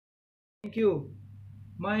Thank you,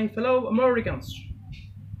 my fellow Americans.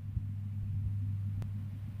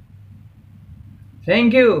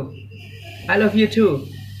 Thank you. I love you too.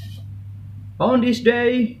 On this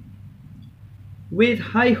day, with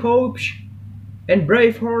high hopes and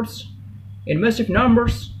brave hearts in massive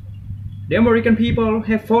numbers, the American people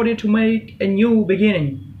have voted to make a new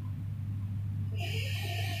beginning.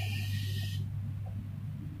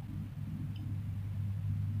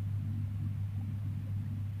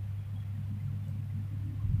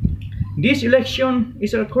 This election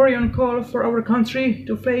is a clarion call for our country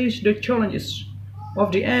to face the challenges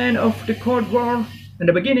of the end of the Cold War and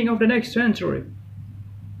the beginning of the next century.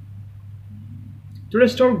 To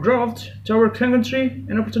restore growth to our country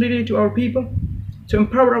and opportunity to our people, to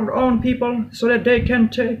empower our own people so that they can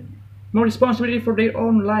take more responsibility for their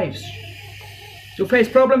own lives, to face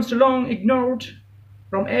problems too long ignored,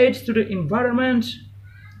 from AIDS to the environment,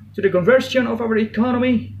 to the conversion of our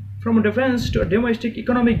economy from a defense to a domestic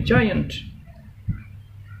economic giant.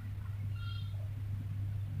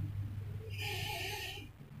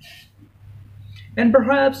 And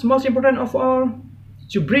perhaps most important of all,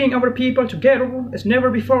 to bring our people together as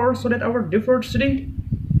never before so that our diversity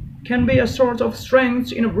can be a source of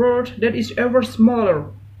strength in a world that is ever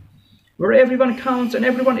smaller, where everyone counts and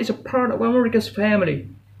everyone is a part of America's family.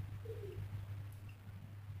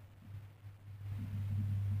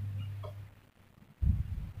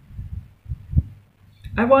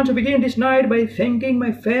 I want to begin this night by thanking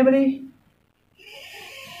my family,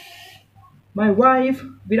 my wife,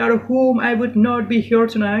 without whom I would not be here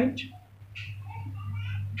tonight,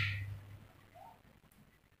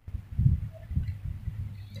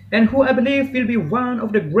 and who I believe will be one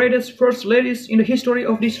of the greatest first ladies in the history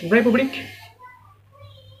of this republic.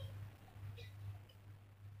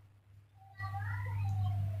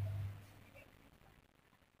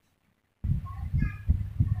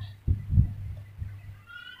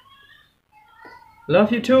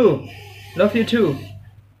 Love you too. Love you too.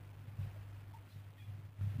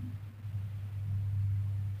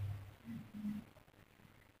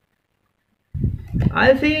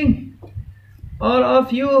 I think all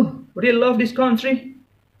of you really love this country,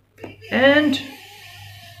 and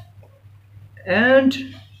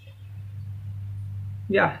and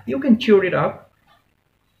yeah, you can cheer it up.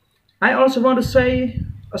 I also want to say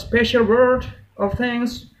a special word of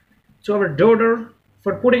thanks to our daughter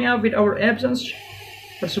for putting up with our absence,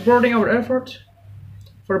 for supporting our effort,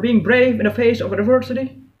 for being brave in the face of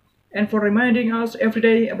adversity, and for reminding us every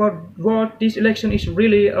day about what this election is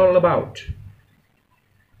really all about.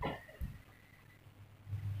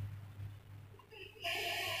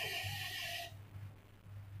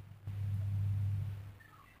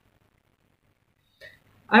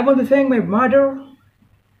 I want to thank my mother,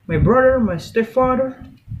 my brother, my stepfather,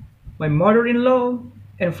 my mother-in-law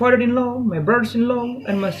and father-in-law, my brothers-in-law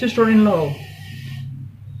and my sister-in-law,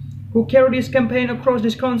 who carried this campaign across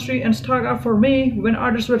this country and stuck up for me when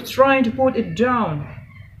others were trying to put it down.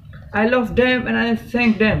 I love them and I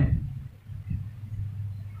thank them.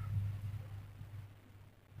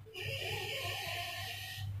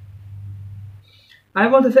 I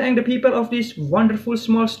want to thank the people of this wonderful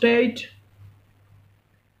small state.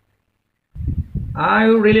 I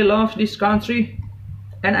really love this country,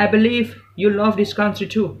 and I believe you love this country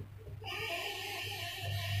too.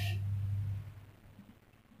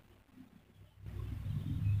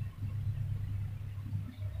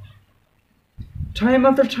 Time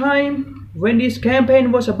after time, when this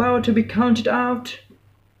campaign was about to be counted out,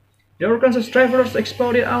 the Arkansas travelers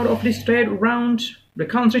exploded out of this state around the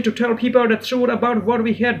country to tell people the truth about what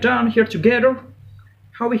we had done here together,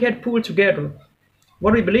 how we had pulled together,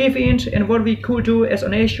 what we believe in, and what we could do as a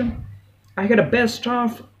nation. I had the best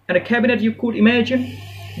staff and a cabinet you could imagine.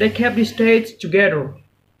 They kept the state together.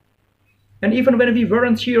 And even when we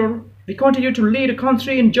weren't here, we continued to lead the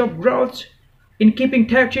country in job growth, in keeping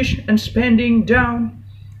taxes and spending down,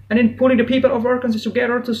 and in pulling the people of Arkansas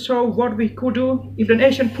together to show what we could do if the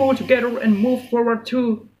nation pulled together and moved forward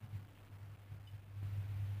too.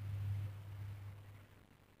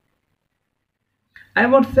 I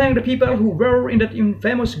want to thank the people who were in that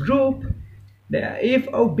infamous group, the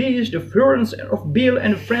FOBs, the friends of Bill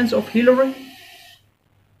and friends of Hillary.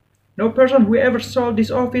 No person who ever saw this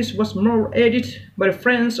office was more aided by the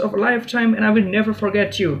friends of a lifetime, and I will never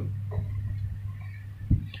forget you.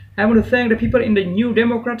 I want to thank the people in the new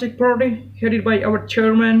Democratic Party, headed by our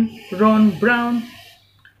chairman, Ron Brown,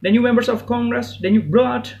 the new members of Congress, the new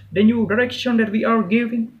blood, the new direction that we are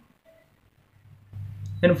giving.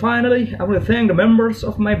 And finally, I want to thank the members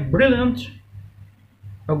of my brilliant,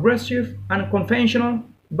 aggressive, unconventional,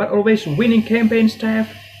 but always winning campaign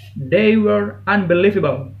staff. They were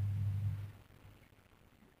unbelievable.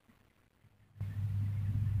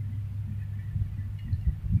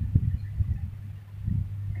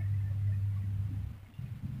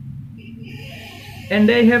 and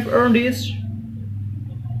they have earned this.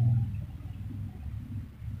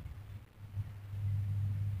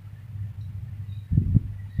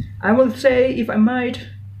 I will say, if I might,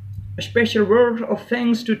 a special word of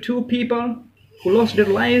thanks to two people who lost their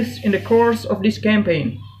lives in the course of this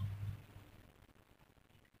campaign,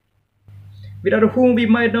 without whom we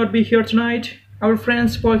might not be here tonight, our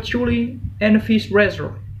friends Paul Chuli and Fish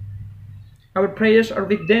Razor. Our prayers are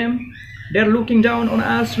with them. They're looking down on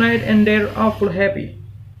us tonight and they're awful happy.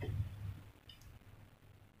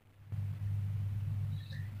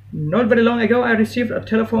 Not very long ago, I received a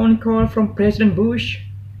telephone call from President Bush.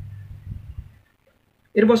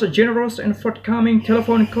 It was a generous and forthcoming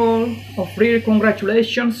telephone call of real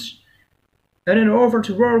congratulations and an offer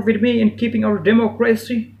to work with me in keeping our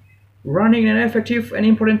democracy running an effective and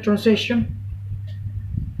important transition.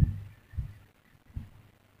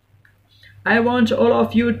 I want all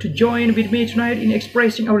of you to join with me tonight in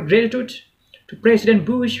expressing our gratitude to President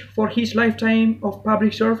Bush for his lifetime of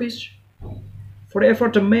public service, for the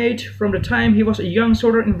effort made from the time he was a young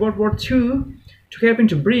soldier in World War II to helping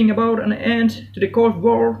to bring about an end to the Cold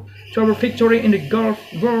War, to our victory in the Gulf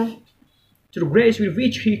War, to the grace with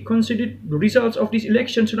which he considered the results of this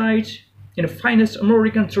election tonight in the finest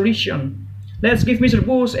American tradition. Let's give Mr.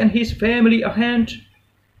 Bush and his family a hand.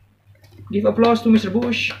 Give applause to Mr.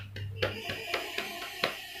 Bush.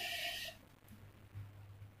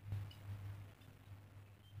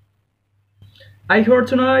 I heard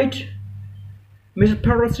tonight Mr.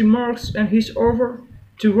 Parrot's remarks and his offer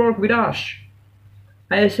to work with us.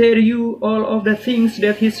 I say to you all of the things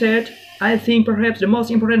that he said. I think perhaps the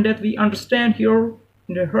most important that we understand here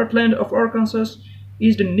in the heartland of Arkansas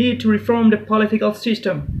is the need to reform the political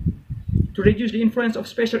system, to reduce the influence of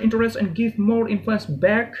special interests and give more influence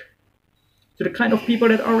back to the kind of people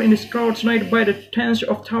that are in this crowd tonight by the tens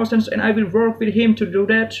of thousands, and I will work with him to do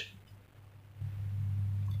that.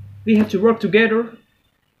 We have to work together.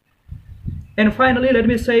 And finally, let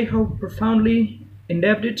me say how profoundly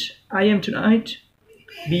indebted I am tonight,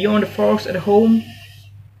 beyond the folks at home,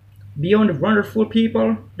 beyond the wonderful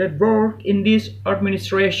people that work in this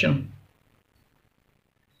administration.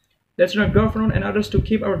 That's our government and others to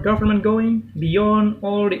keep our government going, beyond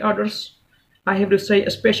all the others. I have to say a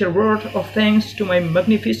special word of thanks to my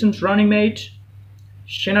magnificent running mate,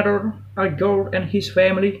 Senator Al Gore and his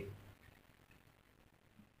family.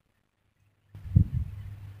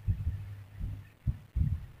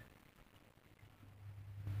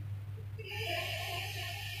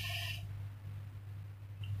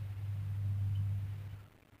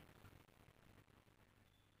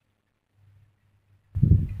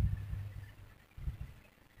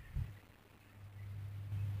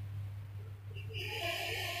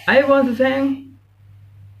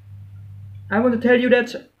 I want to tell you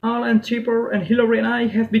that Al and Chipper and Hillary and I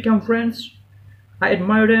have become friends. I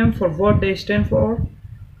admire them for what they stand for.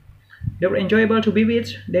 They were enjoyable to be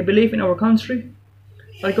with. They believe in our country.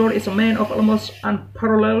 Al Gore is a man of almost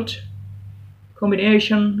unparalleled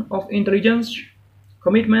combination of intelligence,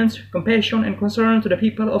 commitment, compassion, and concern to the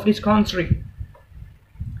people of this country,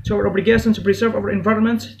 to our obligation to preserve our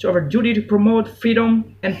environment, to our duty to promote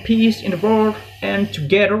freedom and peace in the world, and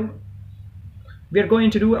together we are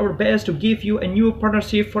going to do our best to give you a new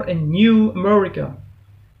partnership for a new America.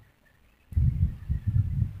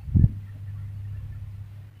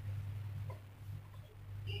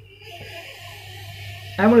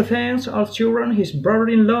 I want to thank our children, his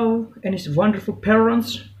brother-in-law, and his wonderful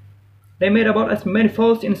parents. They made about as many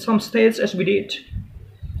votes in some states as we did.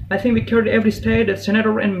 I think we carried every state that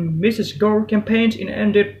Senator and Mrs. Gore campaigned in,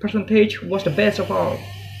 and the percentage was the best of all.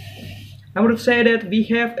 I want to say that we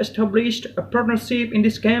have established a partnership in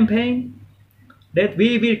this campaign, that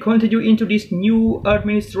we will continue into this new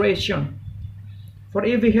administration. For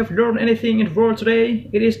if we have learned anything in the world today,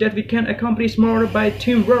 it is that we can accomplish more by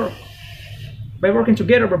teamwork, by working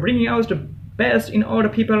together, by bringing out the best in all the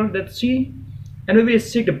people that see. And we will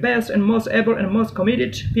seek the best and most able and most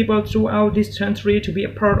committed people throughout this century to be a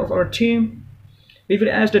part of our team. We will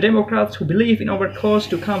ask the Democrats who believe in our cause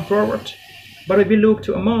to come forward, but we will look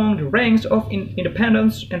to among the ranks of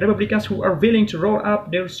independents and Republicans who are willing to roll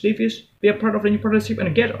up their sleeves, be a part of the new partnership,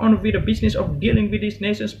 and get on with the business of dealing with this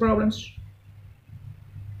nation's problems.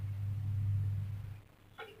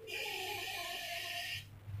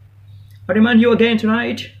 I remind you again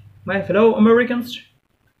tonight, my fellow Americans,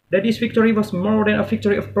 that this victory was more than a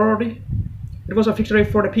victory of party. It was a victory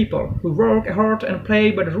for the people who work hard and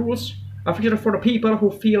play by the rules, a victory for the people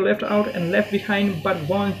who feel left out and left behind but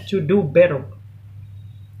want to do better.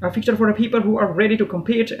 A victory for the people who are ready to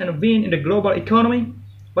compete and win in the global economy,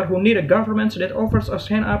 but who need a government that offers a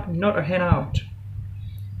hand up, not a handout.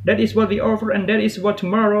 That is what we offer, and that is what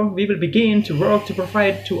tomorrow we will begin to work to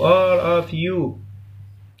provide to all of you.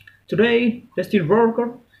 Today, the steel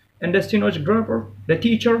worker and the stenographer, the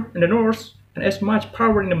teacher and the nurse, and as much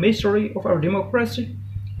power in the mystery of our democracy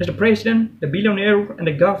as the president, the billionaire, and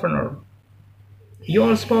the governor. You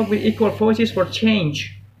all spoke with equal voices for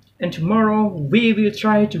change, and tomorrow we will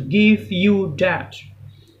try to give you that.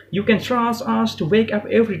 You can trust us to wake up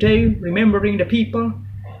every day remembering the people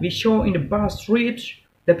we show in the bus streets,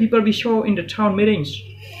 the people we show in the town meetings,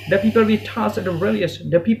 the people we touched at the rallies,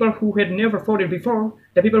 the people who had never voted before,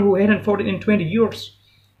 the people who hadn't voted in 20 years,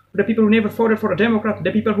 the people who never voted for a Democrat,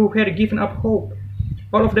 the people who had given up hope.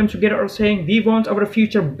 All of them together are saying, we want our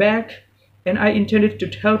future back, and I intended to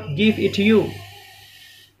help give it to you.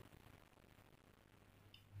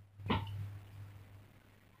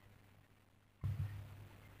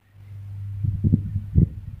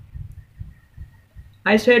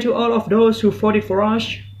 I say to all of those who voted for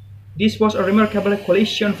us, this was a remarkable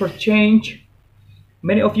coalition for change.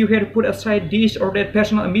 Many of you had put aside this or that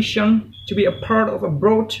personal ambition to be a part of a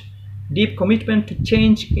broad, deep commitment to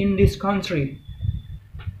change in this country.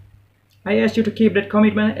 I ask you to keep that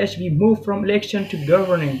commitment as we move from election to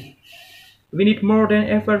governing. We need more than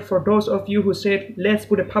ever for those of you who said, let's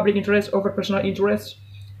put the public interest over personal interest,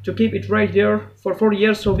 to keep it right there for 4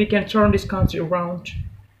 years so we can turn this country around.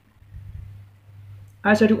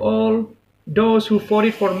 I say to all those who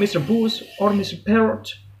voted for Mr. Bush or Mr.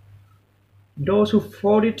 Parrott, those who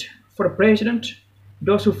voted for the president,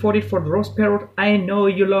 those who voted for Ross Perot, I know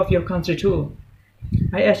you love your country too.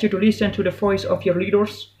 I ask you to listen to the voice of your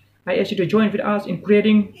leaders. I ask you to join with us in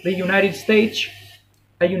creating the United States,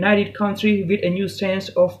 a united country with a new sense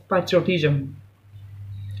of patriotism.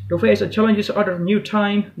 To face the challenges of our new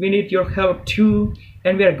time, we need your help too,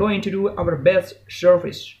 and we are going to do our best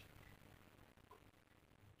service.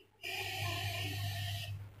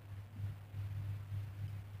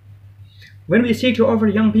 When we seek to offer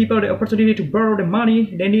young people the opportunity to borrow the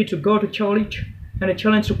money they need to go to college and the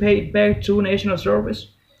challenge to pay it back through national service,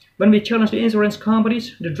 when we challenge the insurance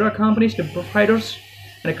companies, the drug companies, the providers,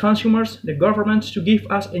 and the consumers, the government to give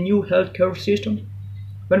us a new healthcare system,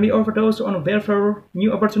 when we offer those on welfare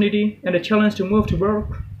new opportunity and the challenge to move to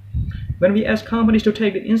work, when we ask companies to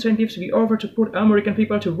take the incentives we offer to put American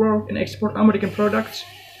people to work and export American products,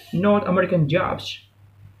 not American jobs.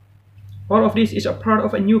 All of this is a part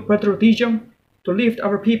of a new patriotism to lift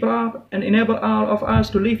our people up and enable all of us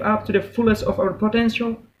to live up to the fullest of our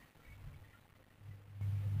potential.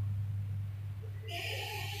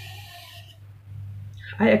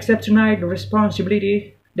 I accept tonight the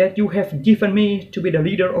responsibility that you have given me to be the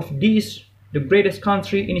leader of this, the greatest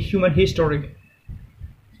country in human history.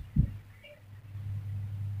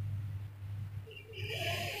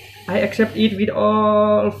 I accept it with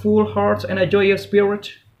all full hearts and a joyous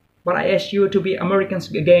spirit. But I ask you to be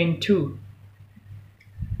Americans again too.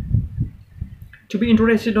 To be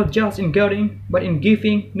interested not just in getting, but in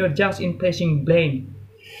giving, not just in placing blame.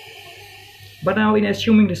 But now in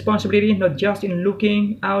assuming responsibility, not just in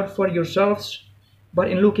looking out for yourselves,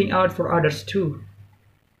 but in looking out for others too.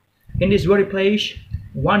 In this very place,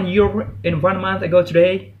 1 year and 1 month ago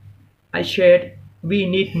today, I said we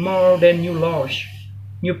need more than new laws,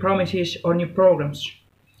 new promises or new programs.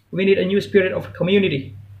 We need a new spirit of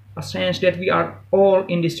community. A sense that we are all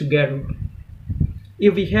in this together.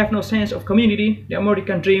 If we have no sense of community, the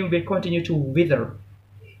American dream will continue to wither.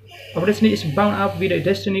 Our destiny is bound up with the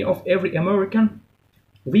destiny of every American.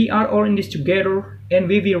 We are all in this together, and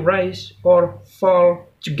we will rise or fall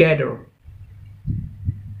together.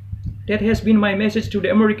 That has been my message to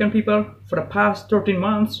the American people for the past 13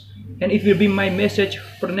 months, and it will be my message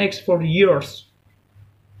for the next 4 years.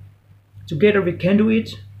 Together we can do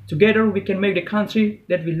it. Together we can make the country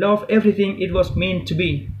that we love everything it was meant to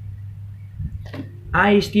be.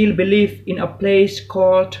 I still believe in a place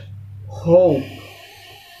called hope.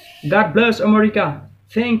 God bless America.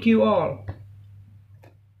 Thank you all.